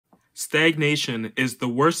Stagnation is the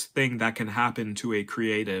worst thing that can happen to a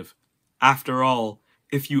creative. After all,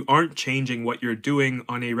 if you aren't changing what you're doing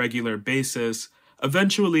on a regular basis,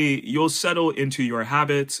 eventually you'll settle into your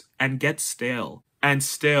habits and get stale. And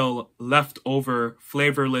stale, leftover,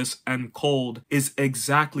 flavorless, and cold is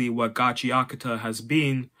exactly what Gachiakuta has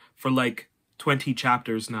been for like 20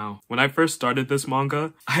 chapters now. When I first started this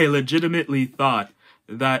manga, I legitimately thought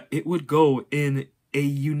that it would go in a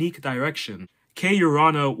unique direction.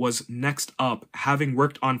 Urana was next up, having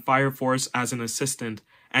worked on Fire Force as an assistant,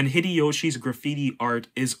 and Hideyoshi's graffiti art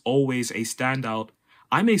is always a standout.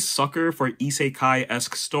 I'm a sucker for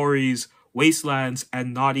isekai-esque stories, Wastelands,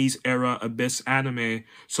 and Naughty's era Abyss anime,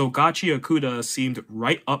 so Gachiakuta seemed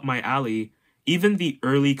right up my alley. Even the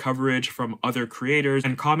early coverage from other creators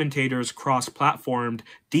and commentators cross-platformed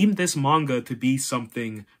deemed this manga to be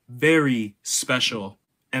something very special.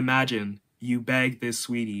 Imagine you bag this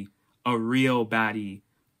sweetie, a real baddie,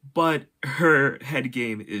 but her head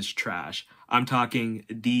game is trash. I'm talking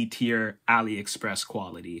D-tier AliExpress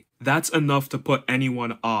quality. That's enough to put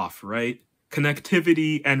anyone off, right?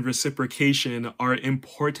 Connectivity and reciprocation are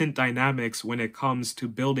important dynamics when it comes to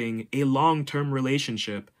building a long-term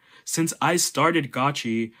relationship. Since I started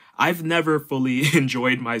Gachi, I've never fully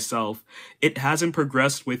enjoyed myself. It hasn't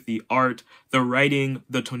progressed with the art, the writing,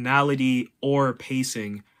 the tonality, or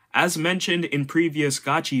pacing. As mentioned in previous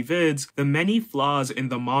Gachi vids, the many flaws in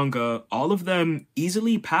the manga, all of them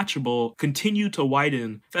easily patchable, continue to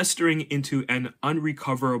widen, festering into an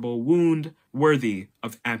unrecoverable wound worthy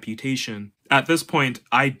of amputation. At this point,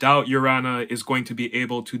 I doubt Urana is going to be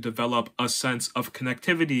able to develop a sense of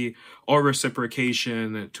connectivity or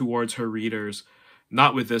reciprocation towards her readers.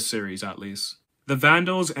 Not with this series, at least. The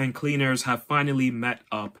Vandals and Cleaners have finally met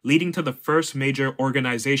up, leading to the first major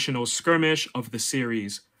organizational skirmish of the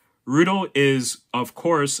series. Rudo is, of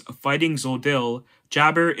course, fighting Zoldil,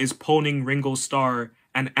 Jabber is poning Ringo Starr,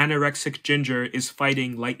 and Anorexic Ginger is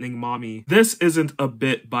fighting Lightning Mommy. This isn't a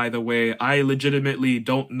bit, by the way. I legitimately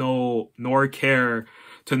don't know nor care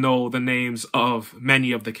to know the names of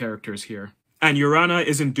many of the characters here. And Urana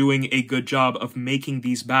isn't doing a good job of making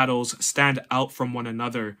these battles stand out from one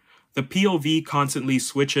another. The POV constantly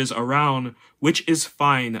switches around, which is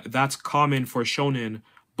fine, that's common for shonen.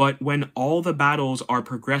 But when all the battles are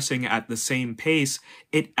progressing at the same pace,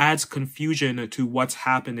 it adds confusion to what's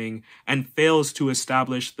happening and fails to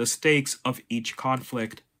establish the stakes of each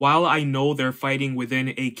conflict. While I know they're fighting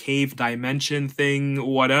within a cave dimension thing,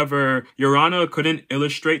 whatever, Urana couldn't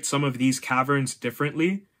illustrate some of these caverns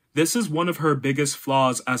differently. This is one of her biggest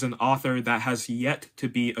flaws as an author that has yet to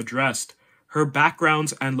be addressed. Her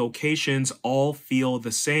backgrounds and locations all feel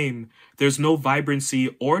the same. There's no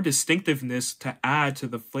vibrancy or distinctiveness to add to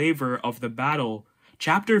the flavor of the battle.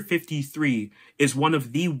 Chapter 53 is one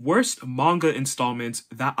of the worst manga installments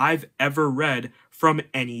that I've ever read from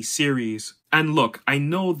any series. And look, I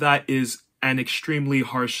know that is an extremely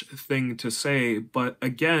harsh thing to say, but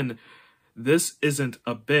again, this isn't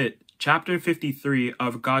a bit. Chapter 53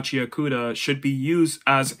 of Gachiakuta should be used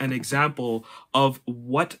as an example of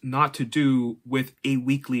what not to do with a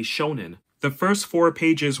weekly shonen. The first 4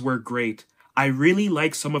 pages were great. I really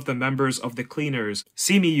like some of the members of the Cleaners,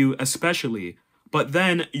 Simiyu especially, but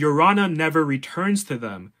then Urana never returns to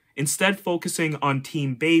them, instead focusing on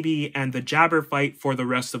Team Baby and the Jabber fight for the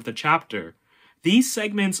rest of the chapter. These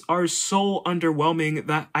segments are so underwhelming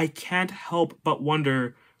that I can't help but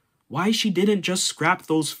wonder why she didn't just scrap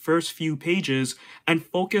those first few pages and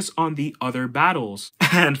focus on the other battles.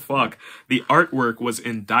 And fuck, the artwork was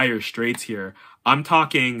in dire straits here. I'm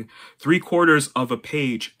talking 3/4 of a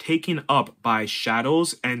page taken up by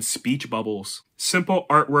shadows and speech bubbles. Simple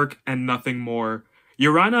artwork and nothing more.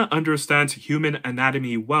 Urana understands human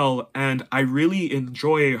anatomy well, and I really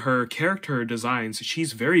enjoy her character designs.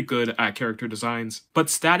 She's very good at character designs. But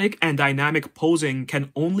static and dynamic posing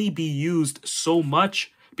can only be used so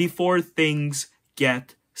much before things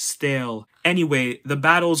get stale. Anyway, the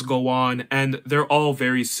battles go on, and they're all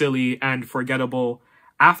very silly and forgettable.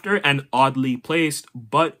 After an oddly placed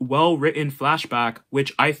but well-written flashback,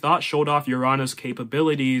 which I thought showed off Urana's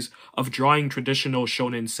capabilities of drawing traditional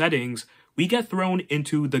shonen settings, we get thrown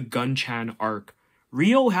into the Gun-chan arc.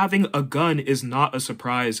 Ryo having a gun is not a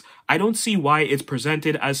surprise. I don't see why it's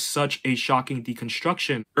presented as such a shocking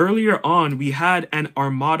deconstruction. Earlier on, we had an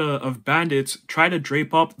armada of bandits try to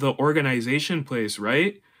drape up the organization place,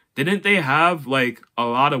 right? Didn't they have, like, a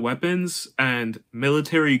lot of weapons and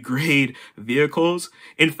military-grade vehicles?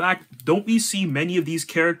 In fact, don't we see many of these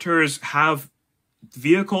characters have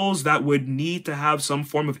vehicles that would need to have some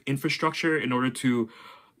form of infrastructure in order to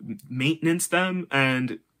maintenance them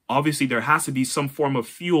and obviously there has to be some form of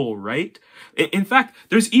fuel, right? In fact,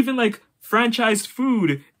 there's even like franchised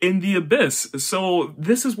food in the Abyss. So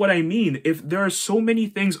this is what I mean. If there are so many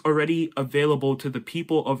things already available to the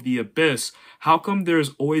people of the Abyss, how come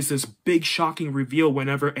there's always this big shocking reveal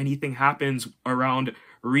whenever anything happens around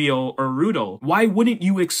Rio or Rudo? Why wouldn't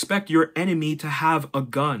you expect your enemy to have a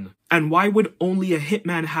gun? And why would only a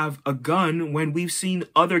hitman have a gun when we've seen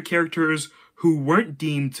other characters who weren't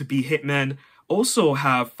deemed to be hitmen also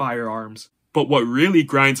have firearms? But what really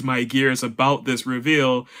grinds my gears about this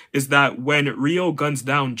reveal is that when Rio guns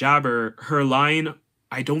down Jabber, her line,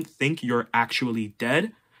 "I don't think you're actually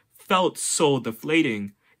dead," felt so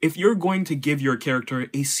deflating. If you're going to give your character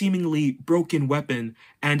a seemingly broken weapon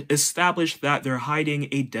and establish that they're hiding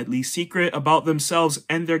a deadly secret about themselves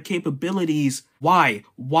and their capabilities, why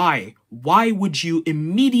would you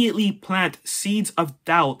immediately plant seeds of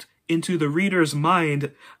doubt into the reader's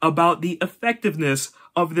mind about the effectiveness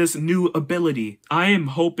of this new ability? I am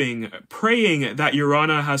hoping, praying that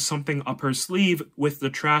Urana has something up her sleeve with the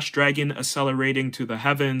trash dragon accelerating to the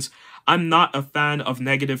heavens. I'm not a fan of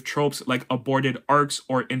negative tropes like aborted arcs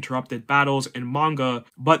or interrupted battles in manga,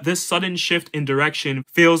 but this sudden shift in direction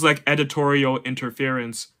feels like editorial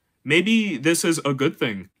interference. Maybe this is a good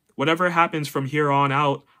thing. Whatever happens from here on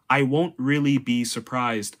out, I won't really be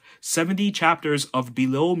surprised. 70 chapters of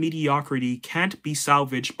below mediocrity can't be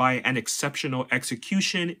salvaged by an exceptional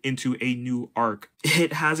execution into a new arc.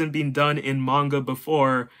 It hasn't been done in manga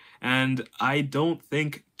before, and I don't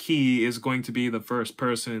think Key is going to be the first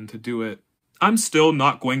person to do it. I'm still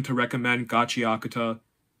not going to recommend Gachiakuta.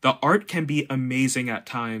 The art can be amazing at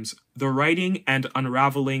times. The writing and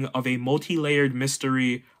unraveling of a multi-layered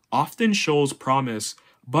mystery often shows promise,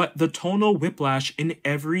 but the tonal whiplash in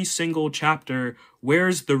every single chapter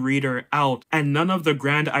wears the reader out, and none of the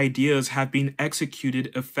grand ideas have been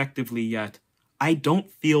executed effectively yet. I don't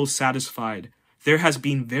feel satisfied. There has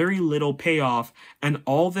been very little payoff, and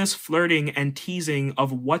all this flirting and teasing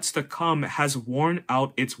of what's to come has worn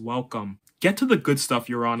out its welcome. Get to the good stuff,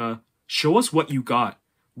 Urana. Show us what you got.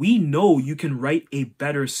 We know you can write a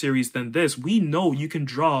better series than this. We know you can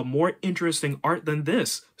draw more interesting art than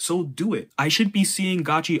this. So do it. I should be seeing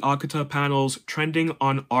Gachiakuta panels trending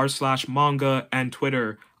on r/manga and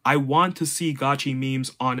Twitter. I want to see Gachi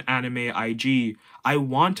memes on Anime IG. I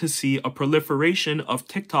want to see a proliferation of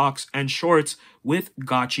TikToks and shorts with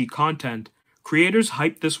Gachi content. Creators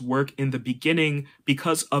hyped this work in the beginning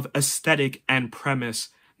because of aesthetic and premise.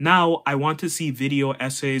 Now I want to see video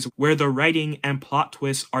essays where the writing and plot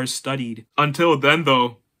twists are studied. Until then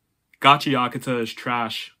though, Gachiakuta is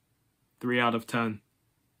trash. 3 out of 10.